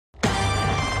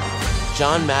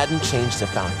John Madden changed the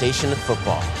foundation of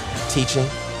football, teaching,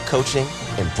 coaching,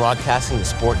 and broadcasting the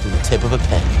sport through the tip of a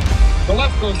pen. The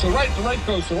left goes to the right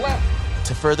goes to the left.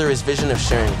 To further his vision of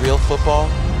sharing real football,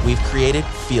 we've created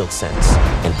FieldSense,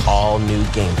 an all-new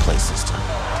gameplay system.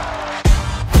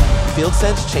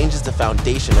 FieldSense changes the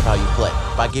foundation of how you play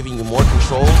by giving you more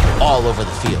control all over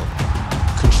the field.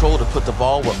 Control to put the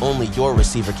ball where only your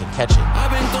receiver can catch it.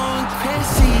 I've been going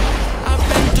crazy. I've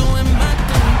been doing my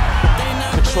thing.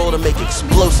 Control to make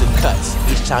explosive cuts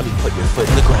each time you put your foot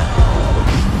in the ground.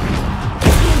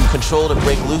 Control to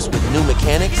break loose with new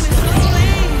mechanics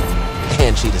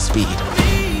and cheetah speed.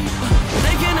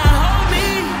 They cannot hold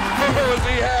me. Oh, is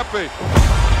he happy?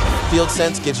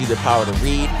 FieldSense gives you the power to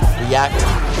read, react,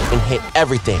 and hit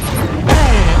everything.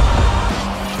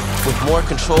 With more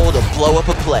control to blow up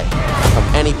a play from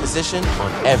any position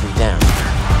on every down.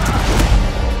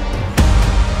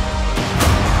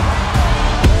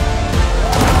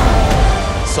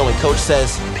 So when coach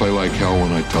says, play like hell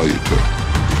when I tell you to.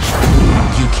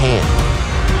 You can.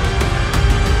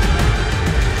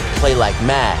 Play like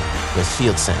mad with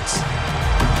FieldSense.